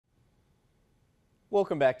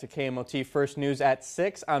Welcome back to KMOT First News at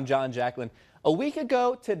 6. I'm John Jacqueline. A week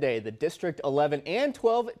ago today, the District 11 and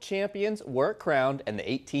 12 champions were crowned and the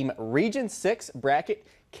 8-team Region 6 bracket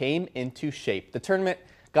came into shape. The tournament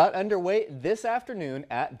got underway this afternoon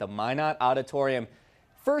at the Minot Auditorium.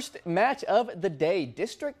 First match of the day,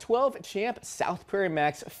 District 12 champ South Prairie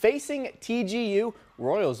Max facing TGU.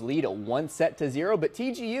 Royals lead 1-0, but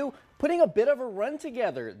TGU putting a bit of a run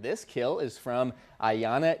together. This kill is from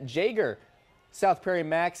Ayana Jager. South Prairie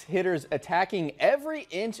Max hitters attacking every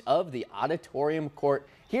inch of the auditorium court.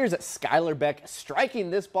 Here's Skylar Beck striking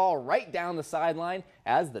this ball right down the sideline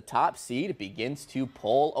as the top seed begins to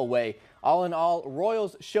pull away. All in all,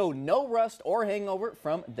 Royals show no rust or hangover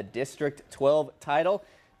from the District 12 title.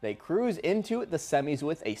 They cruise into the semis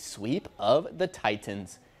with a sweep of the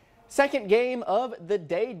Titans. Second game of the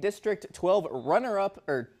day, District 12 runner-up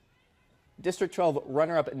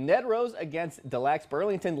Ned Rose against Delax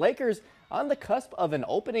Burlington. Lakers on the cusp of an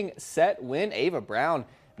opening set win. Ava Brown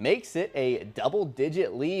makes it a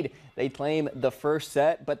double-digit lead. They claim the first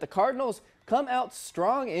set, but the Cardinals come out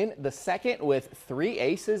strong in the second with 3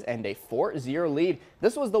 aces and a 4-0 lead.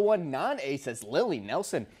 This was the one non-ace as Lily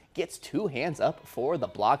Nelson gets 2 hands up for the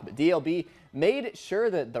block, but DLB made sure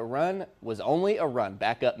that the run was only a run.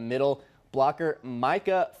 Back up middle blocker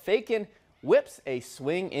Micah Fakin whips a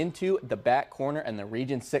swing into the back corner, and the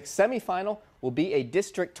Region 6 semifinal will be a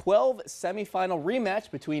District 12 semifinal rematch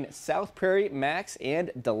between South Prairie Max and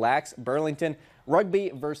Delax Burlington. Rugby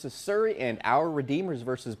versus Surrey and Our Redeemers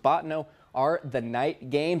versus Bottineau are the night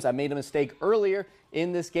games. I made a mistake earlier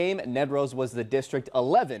in this game. Ned Rose was the District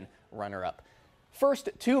 11 runner-up. First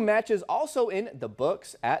 2 matches also in the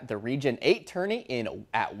books at the Region 8 tourney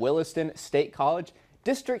at Williston State College.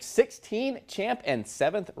 District 16 champ and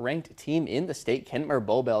 7th ranked team in the state, Kentmer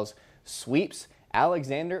Bowbells, sweeps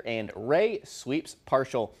Alexander, and Ray sweeps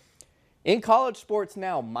Partial. In college sports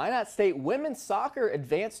now, Minot State women's soccer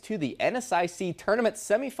advanced to the NSIC tournament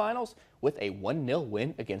semifinals with a 1-0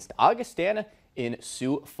 win against Augustana in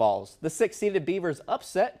Sioux Falls. The 6-seeded Beavers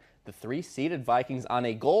upset the 3-seeded Vikings on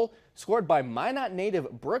a goal scored by Minot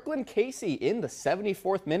native Brooklyn Casey in the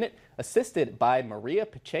 74th minute, assisted by Maria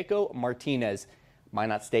Pacheco Martinez.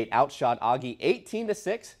 Minot State outshot Augie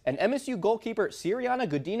 18-6, and MSU goalkeeper Siriana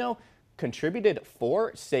Godino contributed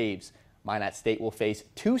 4 saves. Minot State will face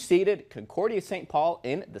 2-seeded Concordia St. Paul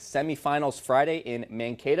in the semifinals Friday in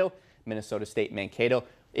Mankato. Minnesota State Mankato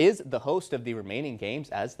is the host of the remaining games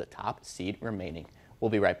as the top seed remaining.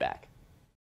 We'll be right back.